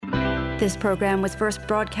This program was first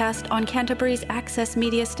broadcast on Canterbury's access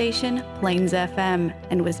media station, Plains FM,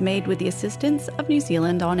 and was made with the assistance of New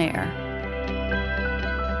Zealand On Air.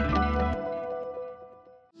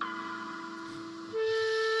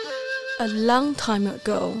 A long time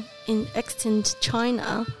ago, in extant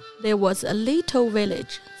China, there was a little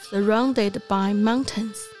village surrounded by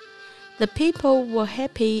mountains. The people were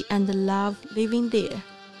happy and loved living there,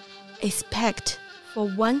 except for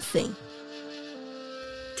one thing.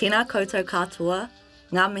 Tēnā koutou katoa,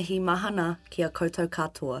 ngā mihi mahana kia koutou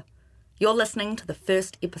katoa. You're listening to the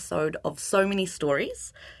first episode of So Many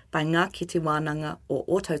Stories by Ngā Kete Wānanga o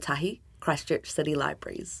Ōtautahi, Christchurch City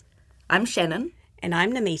Libraries. I'm Shannon. And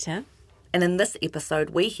I'm Namita. And in this episode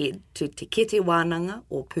we head to Te Kete Wānanga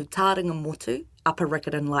o Pūtāringa Motu, Upper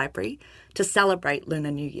Riccarton Library, to celebrate Lunar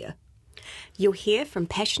New Year. You'll hear from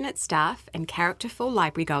passionate staff and characterful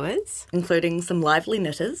library goers, including some lively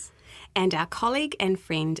knitters, and our colleague and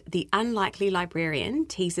friend, the unlikely librarian,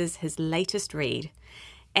 teases his latest read.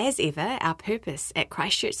 As ever, our purpose at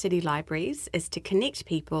Christchurch City Libraries is to connect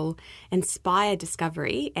people, inspire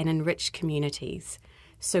discovery and enrich communities.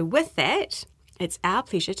 So with that, it's our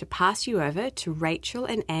pleasure to pass you over to Rachel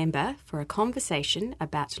and Amber for a conversation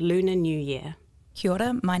about Lunar New Year. Kia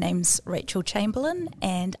ora, my name's Rachel Chamberlain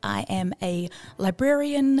and I am a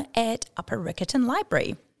librarian at Upper Riccarton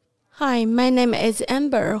Library. Hi, my name is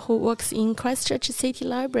Amber, who works in Christchurch City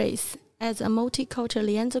Libraries as a multicultural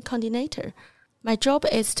liaison coordinator. My job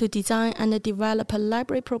is to design and develop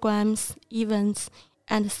library programs, events,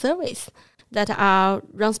 and services that are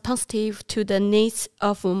responsive to the needs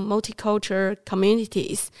of multicultural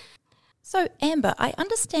communities. So, Amber, I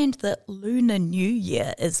understand that Lunar New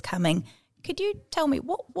Year is coming. Could you tell me,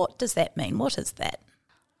 what does that mean? What is that?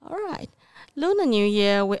 All right. Lunar New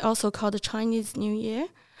Year, we also call the Chinese New Year,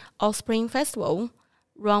 or Spring Festival,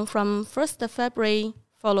 run from 1st February,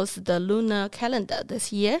 follows the lunar calendar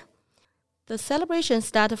this year. The celebration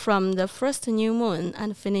starts from the first new moon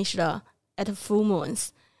and finishes at full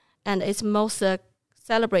moons, and it's most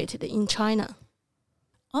celebrated in China.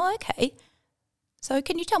 Oh, okay. So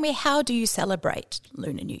can you tell me, how do you celebrate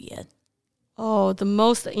Lunar New Year? Oh, the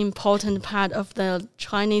most important part of the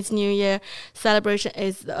Chinese New Year celebration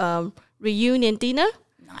is reunion dinner.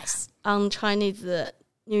 Nice. On Chinese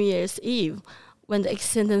New Year's Eve, when the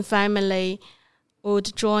extended family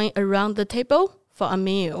would join around the table for a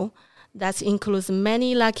meal that includes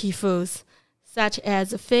many lucky foods, such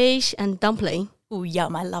as fish and dumpling. Oh,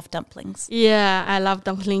 yum, I love dumplings. Yeah, I love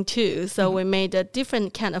dumpling too. So we made a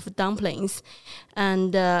different kind of dumplings.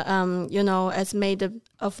 And, it's made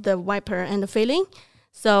of the wiper and the filling.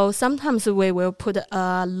 So sometimes we will put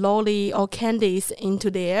a lolly or candies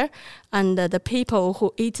into there. And the people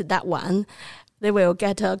who eat that one, they will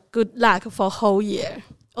get a good luck for a whole year.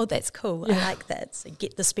 Oh, that's cool. Yeah. I like that. So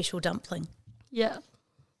get the special dumpling. Yeah.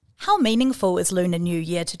 How meaningful is Lunar New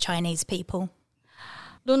Year to Chinese people?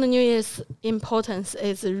 Lunar New Year's importance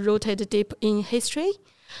is rooted deep in history.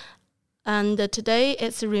 And today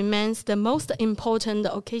it remains the most important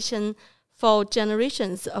occasion for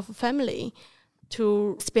generations of family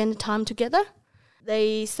to spend time together.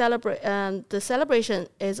 They celebrate, the celebration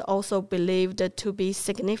is also believed to be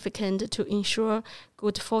significant to ensure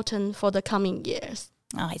good fortune for the coming years.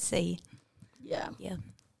 Oh, I see. Yeah. Yeah.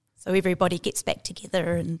 So everybody gets back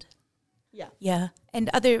together and... Yeah. Yeah.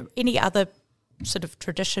 And are there any other sort of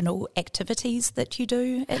traditional activities that you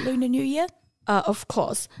do at Lunar New Year? Of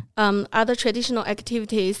course. Other traditional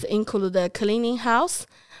activities include the cleaning house,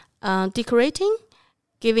 decorating,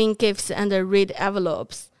 giving gifts and read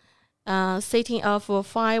envelopes, setting off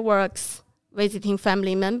fireworks, visiting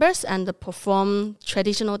family members, and perform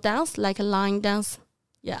traditional dance like a line dance.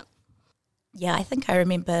 Yeah. Yeah, I think I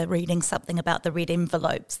remember reading something about the red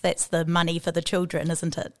envelopes. That's the money for the children,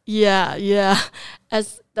 isn't it? Yeah.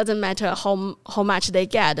 It doesn't matter how much they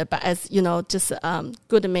get, but as just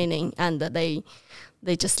good meaning, and they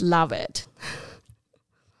just love it.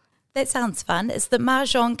 That sounds fun. Is the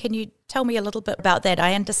mahjong? Can you tell me a little bit about that?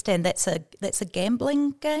 I understand that's a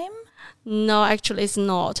gambling game. No, actually, it's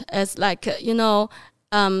not. It's like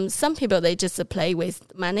some people they just play with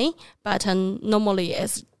money, but normally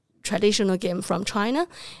it's traditional game from China,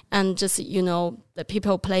 and just the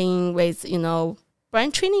people playing with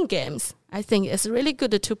brain training games. I think it's really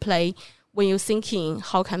good to play when you're thinking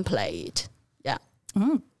how can play it. Yeah.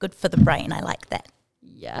 Good for the brain. I like that.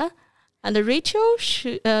 Yeah. And Rachel,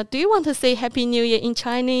 do you want to say Happy New Year in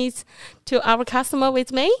Chinese to our customer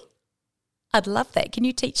with me? I'd love that. Can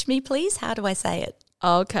you teach me, please? How do I say it?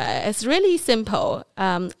 Okay, it's really simple.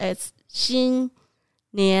 It's 新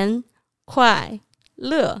年快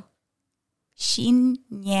乐. 新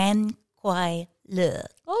年快 le.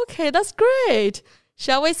 Okay, that's great.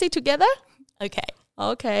 Shall we say together? Okay.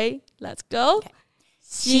 Okay, let's go. Okay.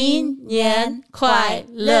 新年快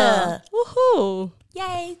乐. Woohoo!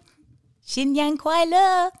 Yay! 新年快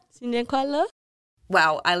乐. 新年快乐.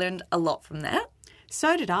 Wow, I learned a lot from that.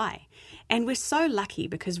 So did I. And we're so lucky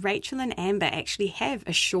because Rachel and Amber actually have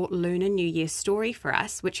a short Lunar New Year story for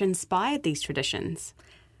us which inspired these traditions.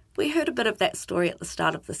 We heard a bit of that story at the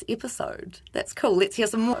start of this episode. That's cool. Let's hear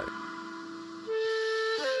some more.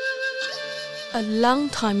 A long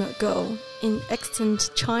time ago, in extant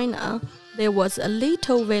China, there was a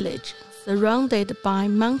little village surrounded by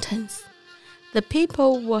mountains. The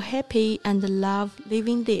people were happy and loved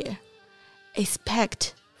living there,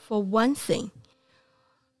 except for one thing.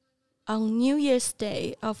 On New Year's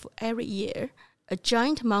Day of every year, a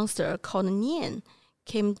giant monster called Nian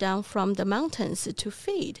came down from the mountains to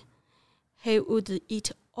feed. He would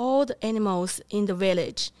eat all the animals in the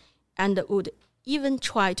village and would even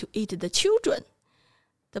try to eat the children.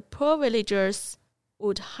 The poor villagers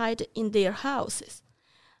would hide in their houses,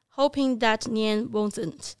 hoping that Nian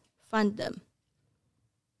wouldn't find them.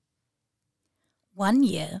 One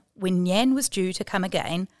year, when Nian was due to come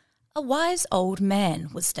again, a wise old man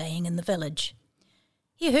was staying in the village.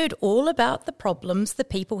 He heard all about the problems the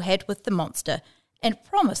people had with the monster and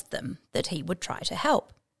promised them that he would try to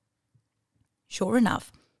help. Sure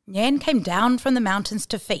enough, Nian came down from the mountains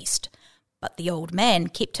to feast, but the old man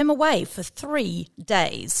kept him away for 3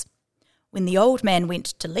 days. When the old man went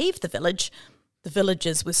to leave the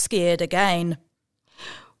villagers were scared again.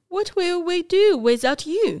 What will we do without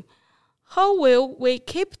you? How will we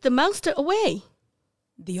keep the monster away?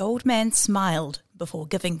 The old man smiled before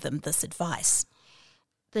giving them this advice.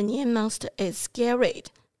 The Nian monster is scary,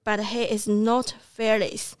 but he is not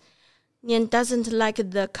fearless. Nian doesn't like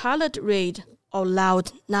the colored red or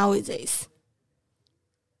loud noises.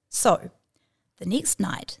 So, the next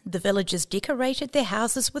night, the villagers decorated their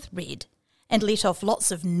houses with red and let off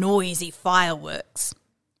lots of noisy fireworks.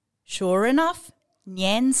 Sure enough,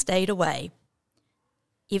 Nian stayed away.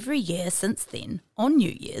 Every year since then, on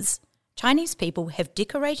New Year's, Chinese people have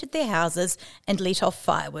decorated their houses and let off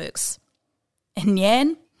fireworks. And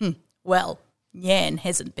Nian? Well, Nian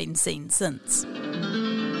hasn't been seen since.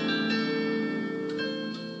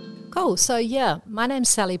 Cool. So, my name's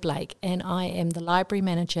Sally Blake and I am the library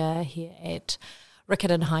manager here at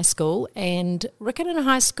Riccarton High School. And Riccarton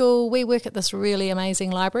High School, we work at this really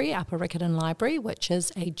amazing library, Upper Riccarton Library, which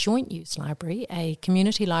is a joint use library, a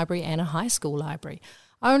community library and a high school library.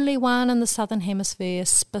 Only one in the Southern Hemisphere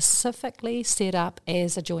specifically set up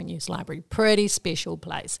as a joint use library. Pretty special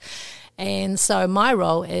place. And so my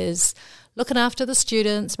role is looking after the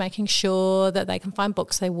students, making sure that they can find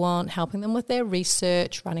books they want, helping them with their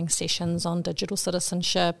research, running sessions on digital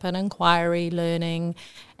citizenship and inquiry learning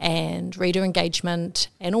and reader engagement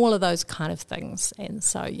and all of those kind of things. And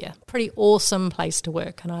so, pretty awesome place to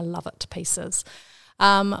work and I love it to pieces.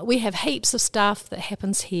 We have heaps of stuff that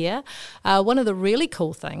happens here. One of the really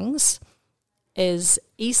cool things is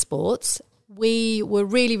esports. We were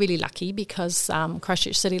really, really lucky because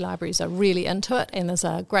Christchurch City Libraries are really into it, and there's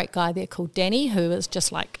a great guy there called Danny who is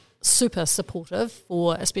just like super supportive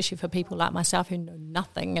especially for people like myself who know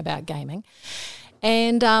nothing about gaming.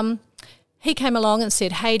 And he came along and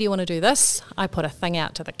said, hey, do you want to do this? I put a thing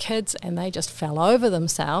out to the kids and they just fell over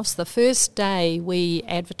themselves. The first day we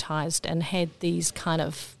advertised and had these kind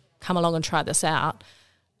of come along and try this out,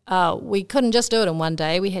 we couldn't just do it in one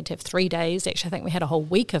day. We had to have 3 days. Actually, I think we had a whole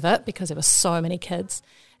week of it because there were so many kids.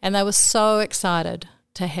 And they were so excited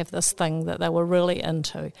to have this thing that they were really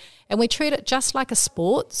into. And we treat it just like a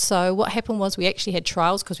sport. So what happened was we actually had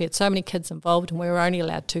trials because we had so many kids involved and we were only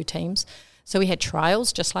allowed 2 teams. So we had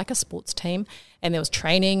trials just like a sports team, and there was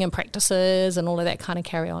training and practices and all of that kind of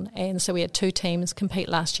carry on. And so we had 2 teams compete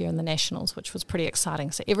last year in the Nationals, which was pretty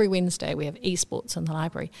exciting. So every Wednesday we have esports in the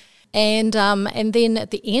library. And then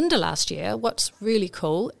at the end of last year, what's really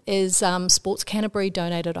cool is Sports Canterbury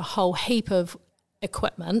donated a whole heap of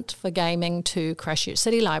equipment for gaming to Christchurch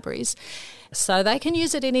City Libraries. So they can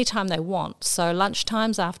use it anytime they want. So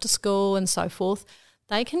lunchtimes, after school and so forth,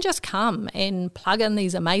 they can just come and plug in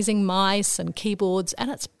these amazing mice and keyboards,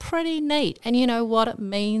 and it's pretty neat. And you know what it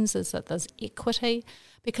means is that there's equity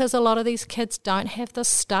because a lot of these kids don't have this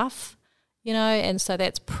stuff, and so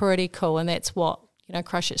that's pretty cool. And that's what,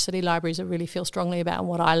 Christchurch City Libraries really feel strongly about, and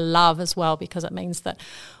what I love as well, because it means that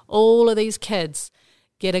all of these kids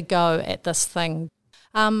get a go at this thing.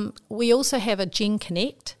 We also have a Gen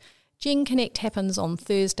Connect. Gen Connect happens on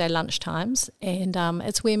Thursday lunchtimes, and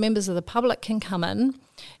it's where members of the public can come in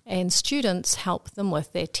and students help them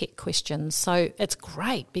with their tech questions. So it's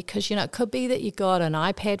great because, it could be that you got an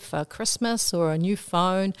iPad for Christmas or a new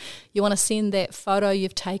phone. You want to send that photo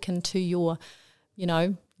you've taken to your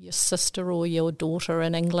sister or your daughter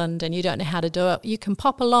in England and you don't know how to do it. You can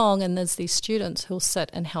pop along and there's these students who'll sit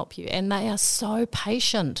and help you, and they are so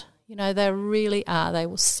patient. They really are. They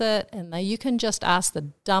will sit and you can just ask the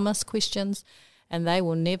dumbest questions and they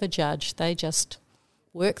will never judge. They just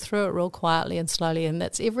work through it real quietly and slowly, and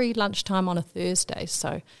that's every lunchtime on a Thursday.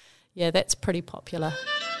 So, yeah, that's pretty popular.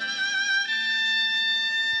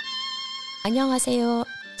 안녕하세요.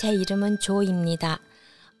 제 이름은 조입니다.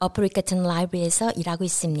 Upper Riccarton Library에서 일하고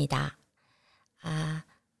있습니다.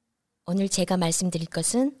 오늘 제가 말씀드릴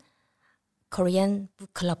것은 Korean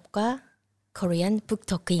Book Club과 Korean Book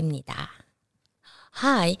Talk입니다.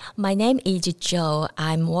 Hi, my name is Joe.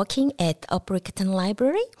 I'm working at Upper Riccarton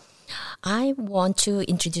Library. I want to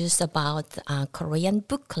introduce about Korean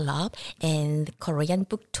Book Club and Korean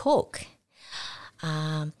Book Talk.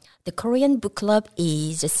 The Korean Book Club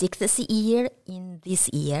is the 6th year in this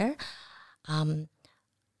year.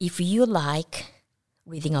 If you like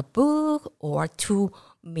reading a book or to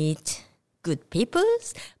meet good people,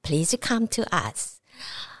 please come to us.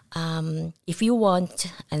 If you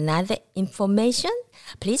want another information,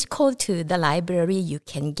 please call to the library. You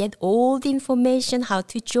can get all the information how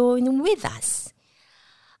to join with us.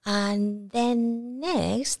 And then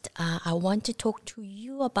next, I want to talk to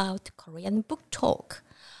you about Korean Book Talk.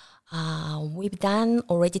 We've done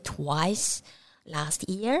already twice last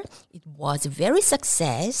year. It was a very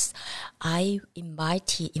success. I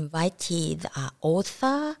invited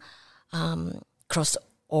author cross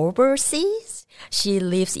overseas. She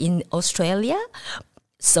lives in Australia,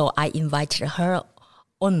 so I invited her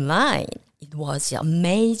online. It was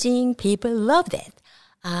amazing. People loved it.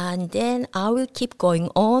 And then I will keep going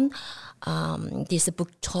on this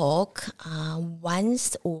book talk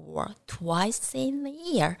once or twice in a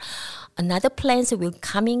year. Another plans will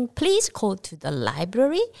coming. Please call to the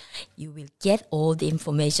library. You will get all the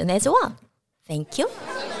information as well. Thank you.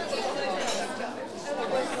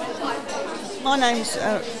 My name's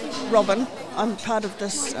Robin. I'm part of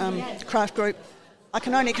this craft group. I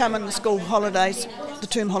can only come in the school holidays, the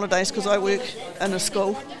term holidays, because I work in a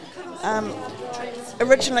school.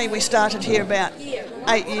 Originally we started here about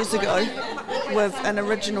 8 years ago with an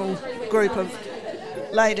original group of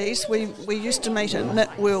ladies. We used to meet at Knit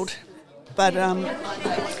World, but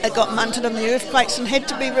it got munted in the earthquakes and had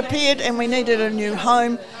to be repaired, and we needed a new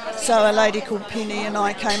home. So a lady called Penny and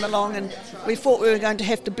I came along, and we thought we were going to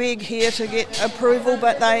have to beg here to get approval,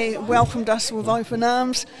 but they welcomed us with open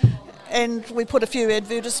arms. And we put a few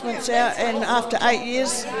advertisements out, and after 8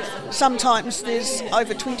 years, sometimes there's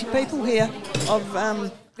over 20 people here of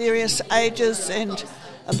various ages and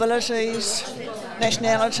abilities,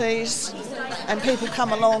 nationalities, and people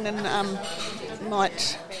come along and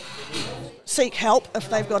might seek help if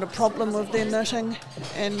they've got a problem with their knitting,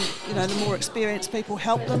 and the more experienced people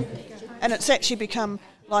help them. And it's actually become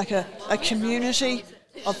like a community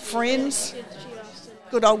of friends.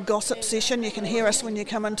 Good old gossip session. You can hear us when you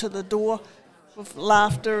come into the door with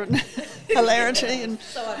laughter and hilarity. And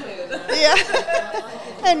yeah.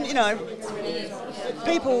 And,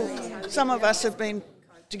 people, some of us have been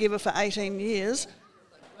together for 18 years,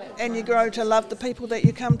 and you grow to love the people that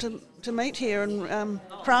you come to meet here and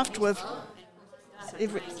craft with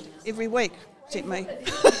every week, except me.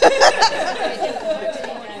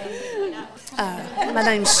 My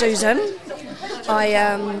name's Susan.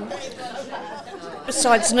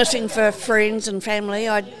 Besides knitting for friends and family,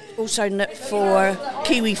 I also knit for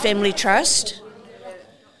Kiwi Family Trust.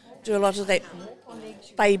 Do a lot of that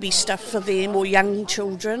baby stuff for them or young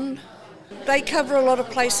children. They cover a lot of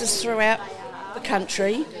places throughout the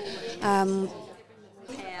country.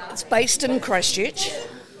 It's based in Christchurch,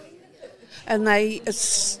 and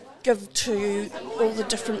it's give to all the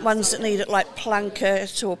different ones that need it, like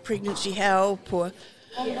Plunkett or Pregnancy Help or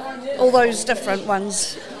all those different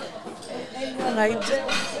ones. And they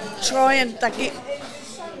try and they get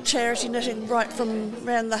charity knitting right from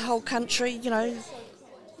around the whole country,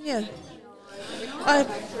 Yeah. I've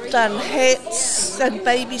done hats and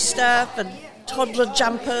baby stuff and toddler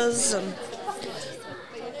jumpers, and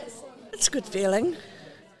it's a good feeling.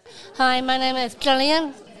 Hi, my name is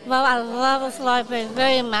Gillian. Well, I love this library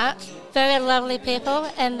very much. Very lovely people,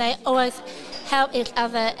 and they always help each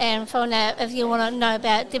other and phone out if you want to know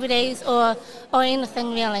about DVDs or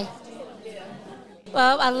anything really.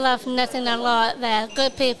 Well, I love knitting a lot. They're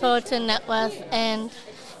good people to knit with, and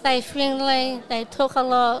they're friendly, they talk a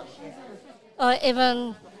lot, or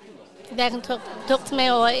even they can talk to me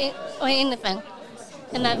or anything,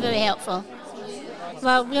 and they're very helpful.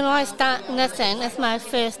 Well, when I start knitting, it's my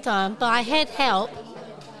first time, but I had help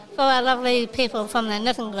for our lovely people from the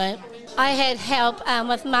knitting group. I had help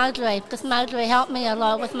with Marjorie, because Marjorie helped me a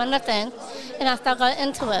lot with my knitting, and I started going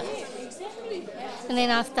into it. And then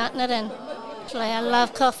I start knitting. Actually, I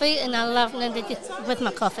love coffee, and I love knitting with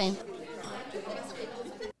my coffee.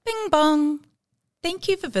 Bing bong! Thank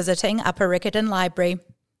you for visiting Upper Riccarton Library.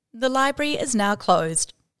 The library is now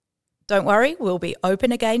closed. Don't worry, we'll be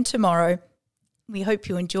open again tomorrow. We hope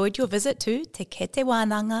you enjoyed your visit to Te Kete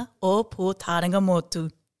Wānanga o Pō Taringa Motu.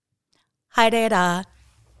 Haere rā.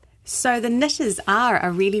 So the knitters are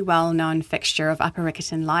a really well-known fixture of Upper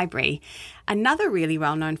Riccarton Library. Another really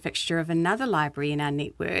well-known fixture of another library in our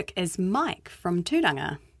network is Mike from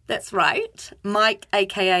Tūranga. That's right. Mike,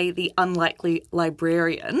 aka the Unlikely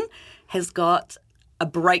Librarian, has got a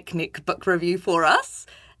breakneck book review for us.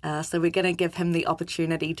 So we're going to give him the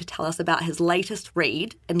opportunity to tell us about his latest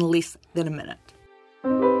read in less than a minute.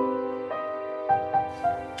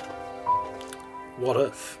 What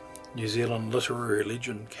if New Zealand literary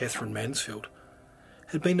legend Catherine Mansfield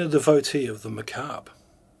had been a devotee of the macabre,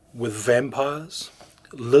 with vampires,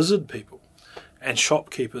 lizard people, and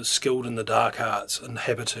shopkeepers skilled in the dark arts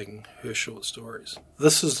inhabiting her short stories?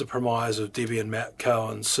 This is the premise of Debbie and Matt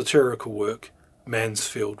Cowan's satirical work,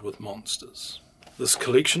 Mansfield with Monsters. This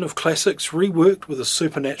collection of classics, reworked with a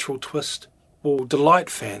supernatural twist, will delight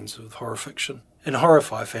fans of horror fiction and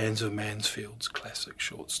horrify fans of Mansfield's classic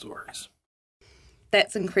short stories.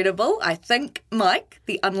 That's incredible. I think Mike,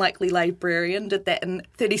 the Unlikely Librarian, did that in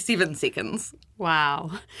 37 seconds.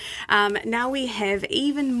 Wow. Now we have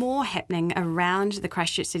even more happening around the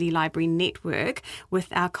Christchurch City Library network with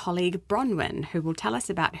our colleague Bronwyn, who will tell us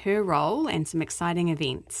about her role and some exciting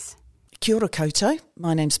events. Kia ora koutou,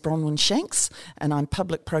 my name's Bronwyn Shanks and I'm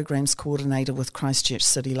Public Programs Coordinator with Christchurch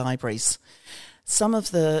City Libraries. Some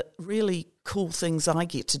of the really cool things I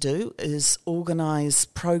get to do is organise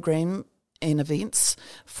program and events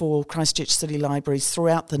for Christchurch City Libraries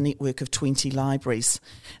throughout the network of 20 libraries.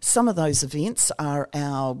 Some of those events are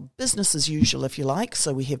our business as usual, if you like,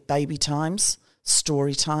 so we have baby times,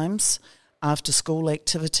 story times, after school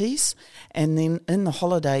activities, and then in the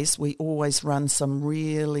holidays we always run some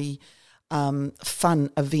really fun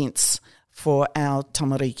events for our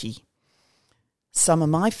tamariki. Some of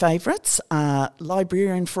my favourites are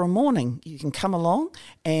Librarian for a Morning. You can come along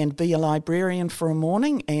and be a librarian for a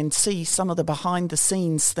morning and see some of the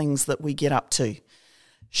behind-the-scenes things that we get up to.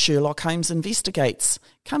 Sherlock Holmes Investigates.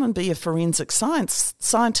 Come and be a forensic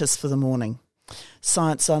scientist for the morning.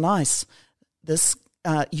 Science on Ice. This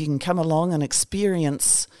you can come along and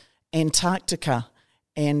experience Antarctica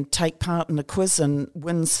and take part in a quiz and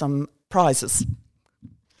win some prizes.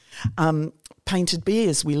 Painted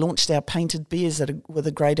Bears. We launched our Painted Bears with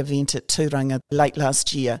a great event at Tūranga late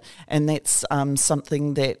last year, and that's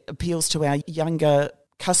something that appeals to our younger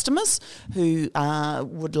customers who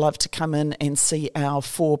would love to come in and see our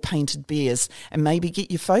 4 painted bears and maybe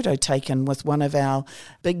get your photo taken with one of our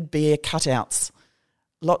big bear cutouts.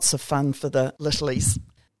 Lots of fun for the littlies.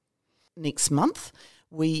 Next month,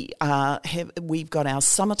 we've got our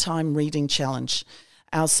Summertime Reading Challenge.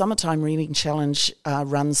 Our Summertime Reading Challenge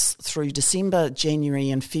runs through December, January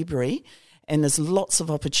and February, and there's lots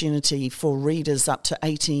of opportunity for readers up to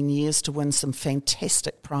 18 years to win some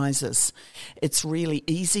fantastic prizes. It's really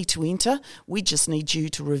easy to enter. We just need you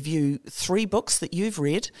to review 3 books that you've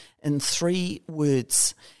read in 3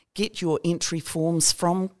 words. Get your entry forms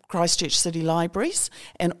from Christchurch City Libraries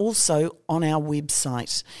and also on our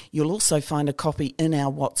website. You'll also find a copy in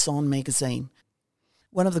our What's On magazine.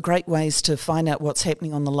 One of the great ways to find out what's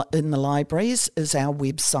happening in the libraries is our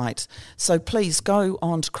website. So please go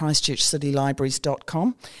on to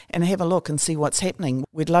christchurchcitylibraries.com and have a look and see what's happening.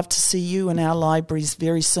 We'd love to see you in our libraries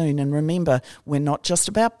very soon. And remember, we're not just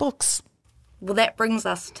about books. Well, that brings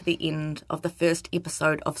us to the end of the first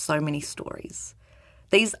episode of So Many Stories.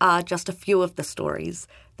 These are just a few of the stories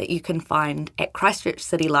that you can find at Christchurch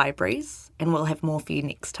City Libraries, and we'll have more for you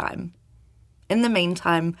next time. In the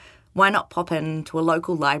meantime, why not pop into a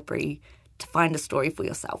local library to find a story for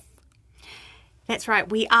yourself? That's right,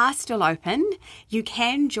 we are still open. You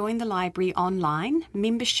can join the library online.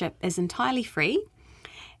 Membership is entirely free.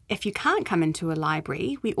 If you can't come into a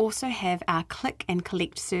library, we also have our click and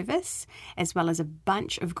collect service, as well as a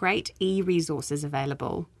bunch of great e-resources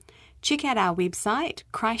available. Check out our website,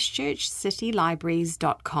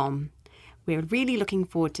 christchurchcitylibraries.com. We're really looking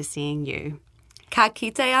forward to seeing you. Ka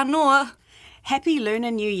kite anō. Happy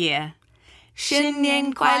Lunar New Year. 新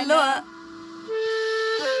年快乐